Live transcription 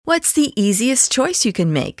What's the easiest choice you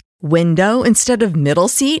can make? Window instead of middle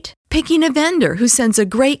seat? Picking a vendor who sends a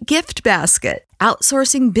great gift basket?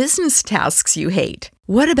 Outsourcing business tasks you hate?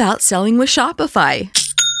 What about selling with Shopify?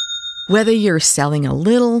 Whether you're selling a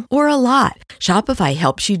little or a lot, Shopify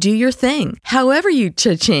helps you do your thing, however you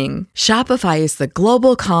cha-ching. Shopify is the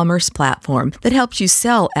global commerce platform that helps you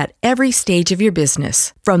sell at every stage of your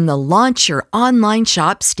business. From the launch your online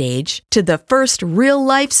shop stage to the first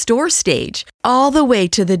real-life store stage, all the way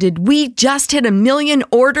to the did we just hit 1 million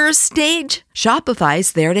orders stage.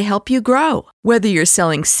 Shopify's there to help you grow. Whether you're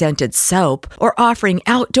selling scented soap or offering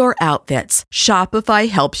outdoor outfits, Shopify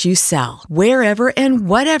helps you sell. Wherever and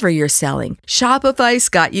whatever you're selling, Shopify's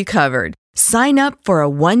got you covered. Sign up for a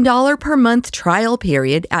 $1 per month trial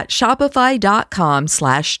period at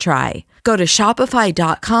shopify.com/try. Go to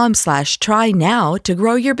shopify.com/try now to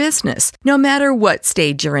grow your business, no matter what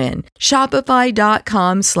stage you're in.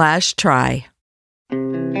 Shopify.com/try.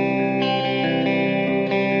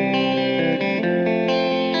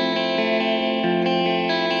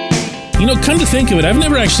 Come to think of it, I've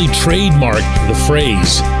never actually trademarked the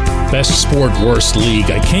phrase best sport, worst league.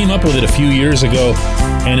 I came up with it a few years ago,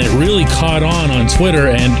 and it really caught on Twitter,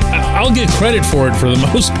 and I'll get credit for it for the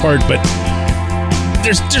most part, but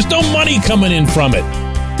there's no money coming in from it.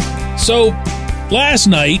 So last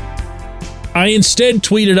night, I instead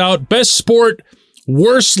tweeted out best sport,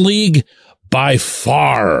 worst league, by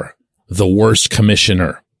far the worst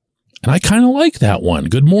commissioner. And I kind of like that one.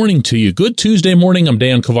 Good morning to you. Good Tuesday morning. I'm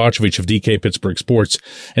Dan Kovacevic of DK Pittsburgh Sports.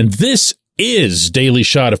 And this is Daily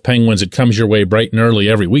Shot of Penguins. It comes your way bright and early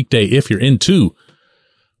every weekday if you're into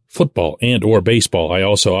football and or baseball. I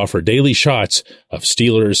also offer daily shots of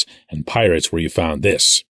Steelers and Pirates where you found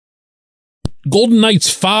this. Golden Knights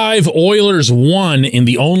 5, Oilers 1 in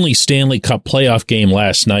the only Stanley Cup playoff game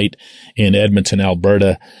last night in Edmonton,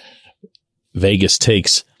 Alberta. Vegas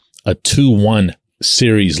takes a 2-1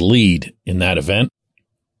 series lead in that event.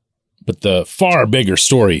 But the far bigger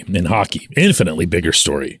story in hockey, infinitely bigger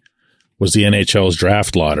story, was the NHL's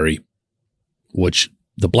draft lottery, which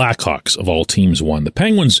the Blackhawks of all teams won. The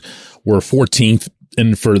Penguins were 14th.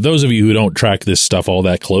 And for those of you who don't track this stuff all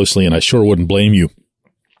that closely, and I sure wouldn't blame you,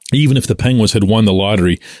 even if the Penguins had won the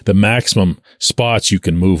lottery, the maximum spots you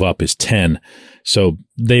can move up is 10. So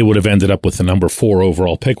they would have ended up with the number 4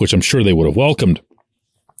 overall pick, which I'm sure they would have welcomed.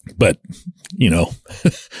 But,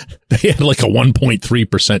 they had like a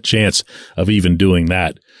 1.3% chance of even doing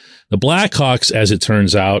that. The Blackhawks, as it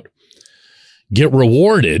turns out, get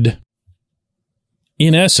rewarded,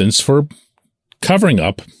 in essence, for covering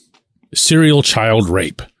up serial child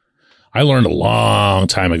rape. I learned a long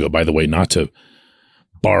time ago, by the way, not to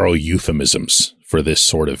borrow euphemisms for this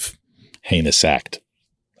sort of heinous act.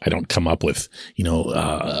 I don't come up with,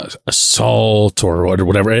 assault or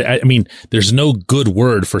whatever. I mean, there's no good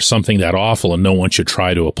word for something that awful, and no one should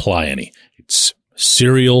try to apply any. It's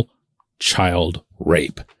serial child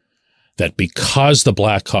rape. That because the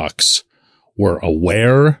Blackhawks were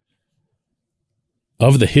aware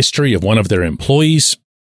of the history of one of their employees,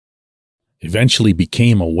 eventually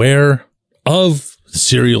became aware of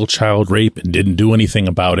serial child rape and didn't do anything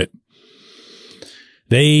about it,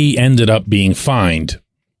 they ended up being fined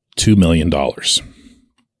 $2 million.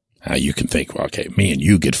 Now you can think, well, okay, me and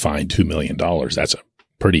you get fined $2 million. That's a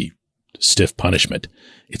pretty stiff punishment.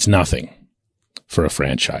 It's nothing for a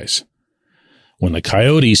franchise. When the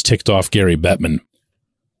Coyotes ticked off Gary Bettman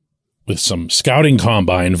with some scouting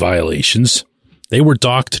combine violations, they were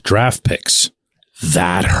docked draft picks.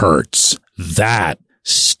 That hurts. That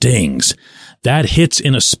stings. That hits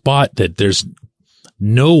in a spot that there's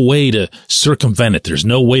no way to circumvent it. There's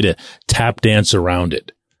no way to tap dance around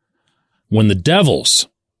it. When the Devils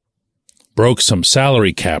broke some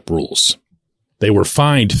salary cap rules, they were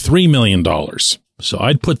fined $3 million. So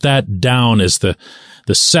I'd put that down as the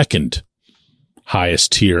second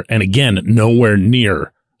highest tier. And again, nowhere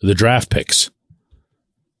near the draft picks.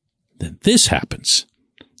 Then this happens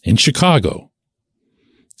in Chicago.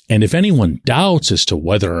 And if anyone doubts as to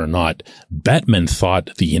whether or not Bettman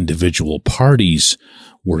thought the individual parties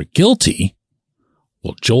were guilty,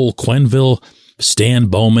 well, Joel Quenneville, Stan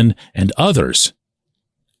Bowman, and others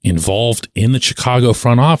involved in the Chicago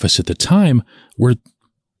front office at the time were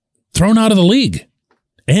thrown out of the league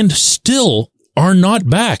and still are not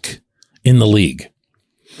back in the league.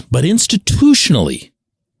 But institutionally,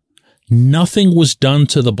 nothing was done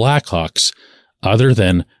to the Blackhawks other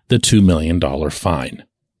than the $2 million fine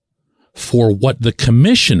for what the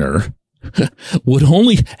commissioner would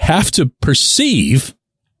only have to perceive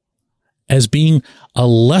as being a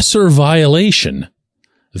lesser violation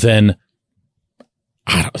than,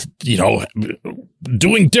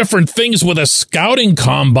 doing different things with a scouting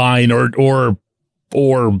combine or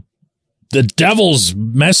the Devils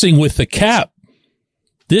messing with the cap.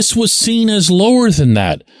 This was seen as lower than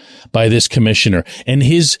that by this commissioner, and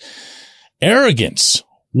his arrogance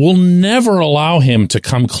will never allow him to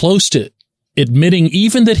come close to admitting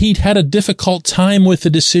even that he'd had a difficult time with the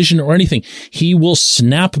decision or anything. He will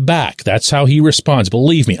snap back. That's how he responds.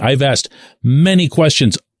 Believe me, I've asked many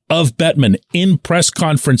questions of Bettman in press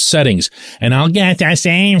conference settings, and I'll get the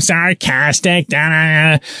same sarcastic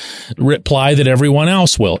reply that everyone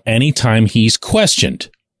else will anytime he's questioned.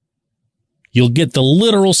 You'll get the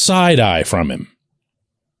literal side eye from him.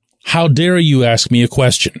 How dare you ask me a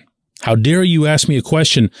question? How dare you ask me a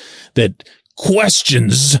question that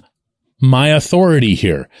questions my authority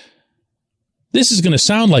here? This is going to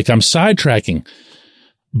sound like I'm sidetracking,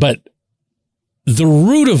 but the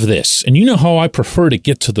root of this, and you know how I prefer to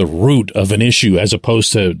get to the root of an issue as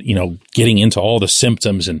opposed to, getting into all the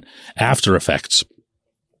symptoms and after effects,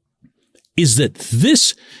 is that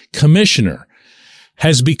this commissioner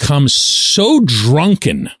has become so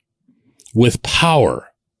drunken with power,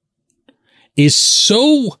 is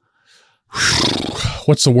so,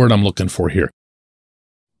 what's the word I'm looking for here?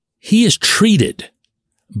 He is treated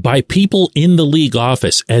by people in the league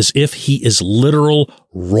office as if he is literal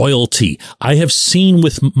royalty. I have seen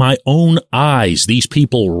with my own eyes these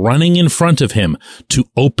people running in front of him to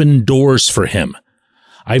open doors for him.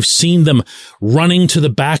 I've seen them running to the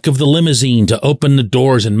back of the limousine to open the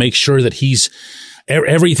doors and make sure that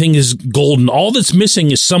everything is golden. All that's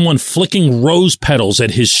missing is someone flicking rose petals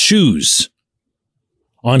at his shoes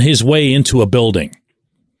on his way into a building.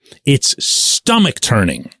 It's stomach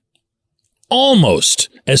turning. Almost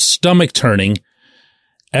as stomach turning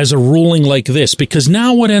as a ruling like this, because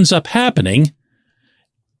now what ends up happening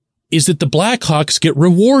is that the Blackhawks get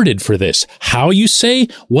rewarded for this. How, you say?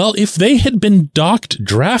 Well, if they had been docked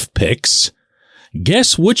draft picks,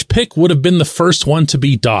 guess which pick would have been the first one to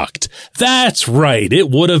be docked? That's right. It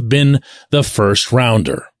would have been the first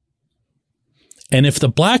rounder. And if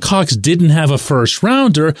the Blackhawks didn't have a first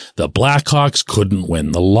rounder, the Blackhawks couldn't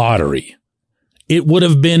win the lottery. It would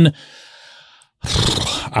have been,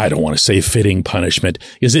 I don't want to say fitting punishment,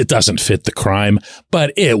 because it doesn't fit the crime,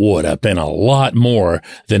 but it would have been a lot more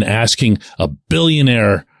than asking a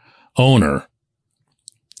billionaire owner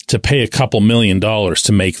to pay a couple $1 million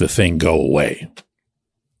to make the thing go away.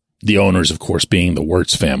 The owners, of course, being the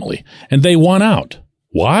Wirtz family. And they won out.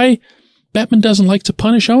 Why? Bettman doesn't like to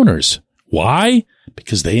punish owners. Why?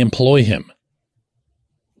 Because they employ him.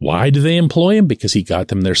 Why do they employ him? Because he got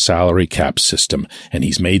them their salary cap system, and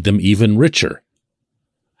he's made them even richer.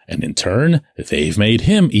 And in turn, they've made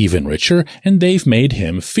him even richer, and they've made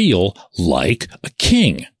him feel like a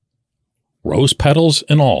king. Rose petals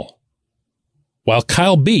and all. While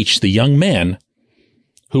Kyle Beach, the young man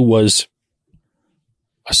who was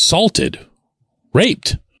assaulted,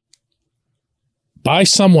 raped by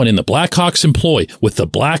someone in the Blackhawks employ, with the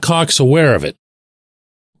Blackhawks aware of it,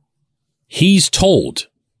 he's told,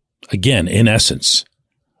 again, in essence,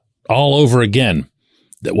 all over again,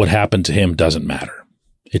 that what happened to him doesn't matter.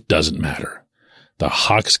 It doesn't matter. The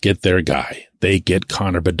Hawks get their guy. They get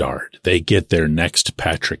Connor Bedard. They get their next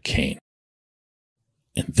Patrick Kane.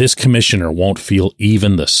 And this commissioner won't feel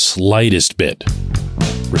even the slightest bit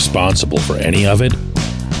responsible for any of it,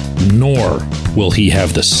 nor will he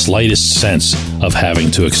have the slightest sense of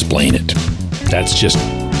having to explain it. That's just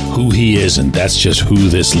who he is, and that's just who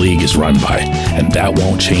this league is run by. And that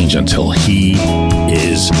won't change until he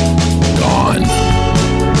is gone.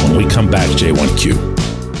 When we come back, J1Q.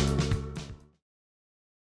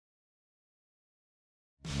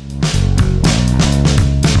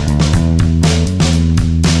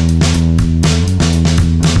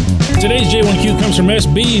 Today's J1Q comes from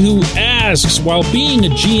SB, who asks, while being a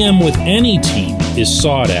GM with any team is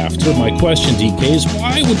sought after, my question, DK, is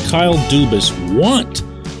why would Kyle Dubas want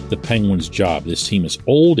the Penguins' job? This team is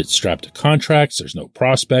old, it's strapped to contracts, there's no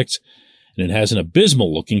prospects, and it has an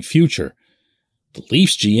abysmal-looking future. The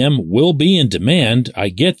Leafs GM will be in demand, I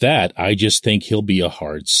get that, I just think he'll be a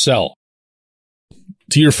hard sell.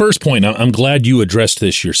 To your first point, I'm glad you addressed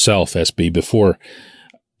this yourself, SB, before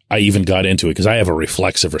I even got into it, because I have a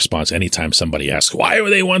reflexive response anytime somebody asks, why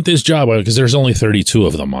would they want this job? Because there's only 32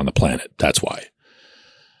 of them on the planet. That's why.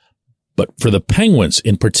 But for the Penguins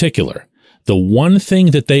in particular, the one thing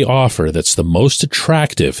that they offer that's the most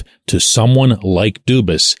attractive to someone like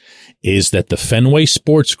Dubas is that the Fenway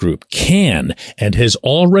Sports Group can and has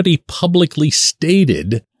already publicly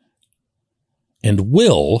stated and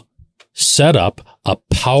will set up a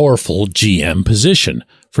powerful GM position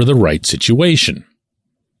for the right situation.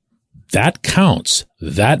 That counts.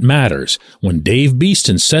 That matters. When Dave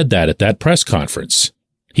Beeston said that at that press conference,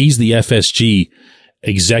 he's the FSG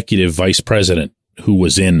executive vice president who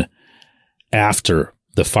was in after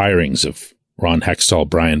the firings of Ron Hextall,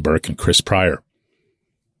 Brian Burke, and Chris Pryor.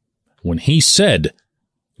 When he said,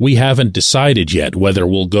 we haven't decided yet whether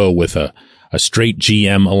we'll go with a straight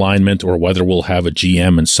GM alignment or whether we'll have a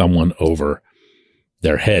GM and someone over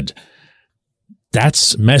their head.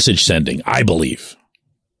 That's message sending, I believe.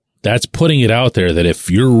 That's putting it out there that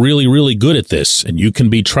if you're really, really good at this and you can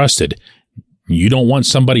be trusted, you don't want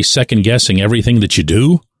somebody second guessing everything that you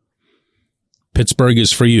do, Pittsburgh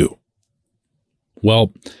is for you.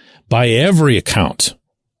 Well, by every account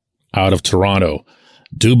out of Toronto,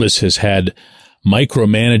 Dubas has had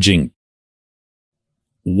micromanaging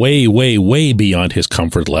way, way, way beyond his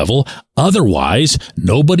comfort level. Otherwise,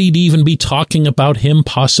 nobody'd even be talking about him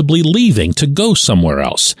possibly leaving to go somewhere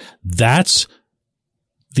else. That's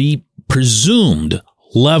the presumed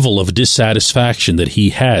level of dissatisfaction that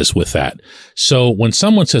he has with that. So when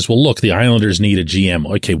someone says, well, look, the Islanders need a GM.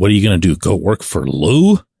 Okay, what are you going to do? Go work for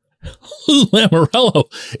Lou? Lou Lamoriello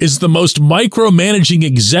is the most micromanaging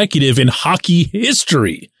executive in hockey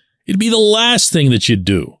history. It'd be the last thing that you'd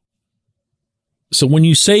do. So when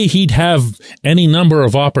you say he'd have any number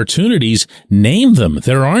of opportunities, name them.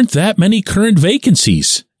 There aren't that many current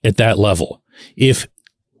vacancies at that level. If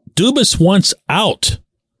Dubas wants out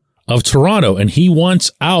of Toronto and he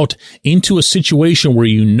wants out into a situation where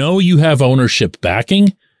you know you have ownership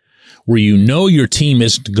backing, where you know your team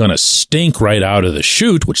isn't going to stink right out of the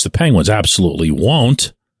chute, which the Penguins absolutely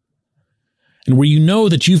won't, and where you know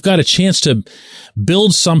that you've got a chance to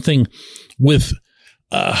build something with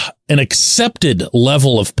an accepted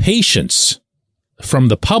level of patience from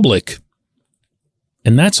the public.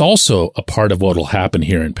 And that's also a part of what will happen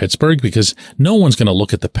here in Pittsburgh, because no one's going to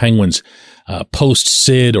look at the Penguins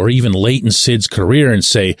post-Sid or even late in Sid's career and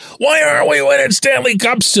say, why aren't we winning Stanley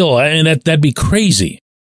Cup still? And that'd be crazy.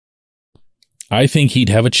 I think he'd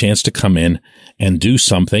have a chance to come in and do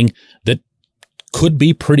something that could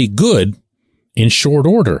be pretty good in short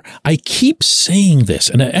order. I keep saying this,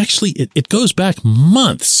 and actually it goes back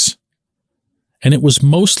months, and it was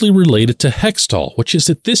mostly related to Hextall, which is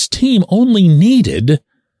that this team only needed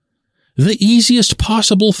the easiest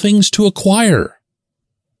possible things to acquire,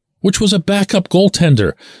 which was a backup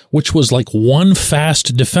goaltender, which was like one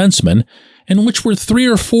fast defenseman, and which were 3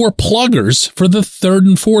 or 4 pluggers for the third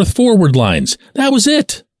and fourth forward lines. That was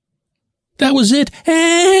it. That was it.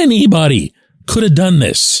 Anybody could have done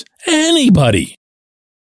this. Anybody.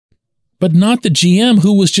 But not the GM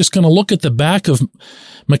who was just going to look at the back of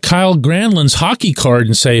Mikhail Granlund's hockey card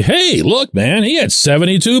and say, hey, look, man, he had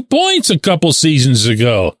 72 points a couple seasons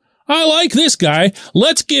ago. I like this guy.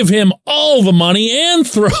 Let's give him all the money and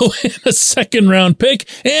throw in a second-round pick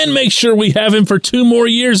and make sure we have him for 2 more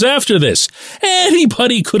years after this.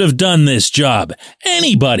 Anybody could have done this job.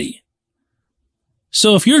 Anybody.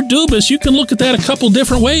 So if you're Dubas, you can look at that a couple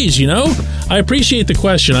different ways, you know? I appreciate the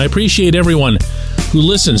question. I appreciate everyone who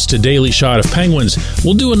listens to Daily Shot of Penguins.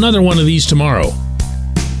 We'll do another one of these tomorrow.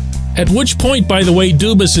 At which point, by the way,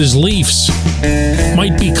 Dubas's Leafs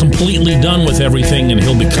might be completely done with everything and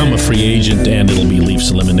he'll become a free agent and it'll be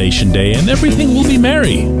Leafs Elimination Day and everything will be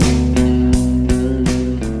merry.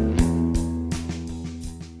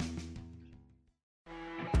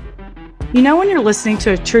 You know when you're listening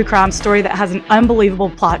to a true crime story that has an unbelievable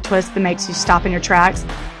plot twist that makes you stop in your tracks?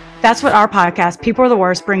 That's what our podcast, People Are the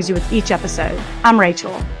Worst, brings you with each episode. I'm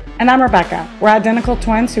Rachel. And I'm Rebecca. We're identical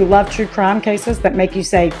twins who love true crime cases that make you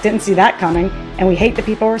say, didn't see that coming, and we hate the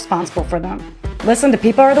people responsible for them. Listen to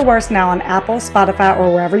People Are the Worst now on Apple, Spotify,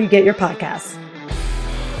 or wherever you get your podcasts.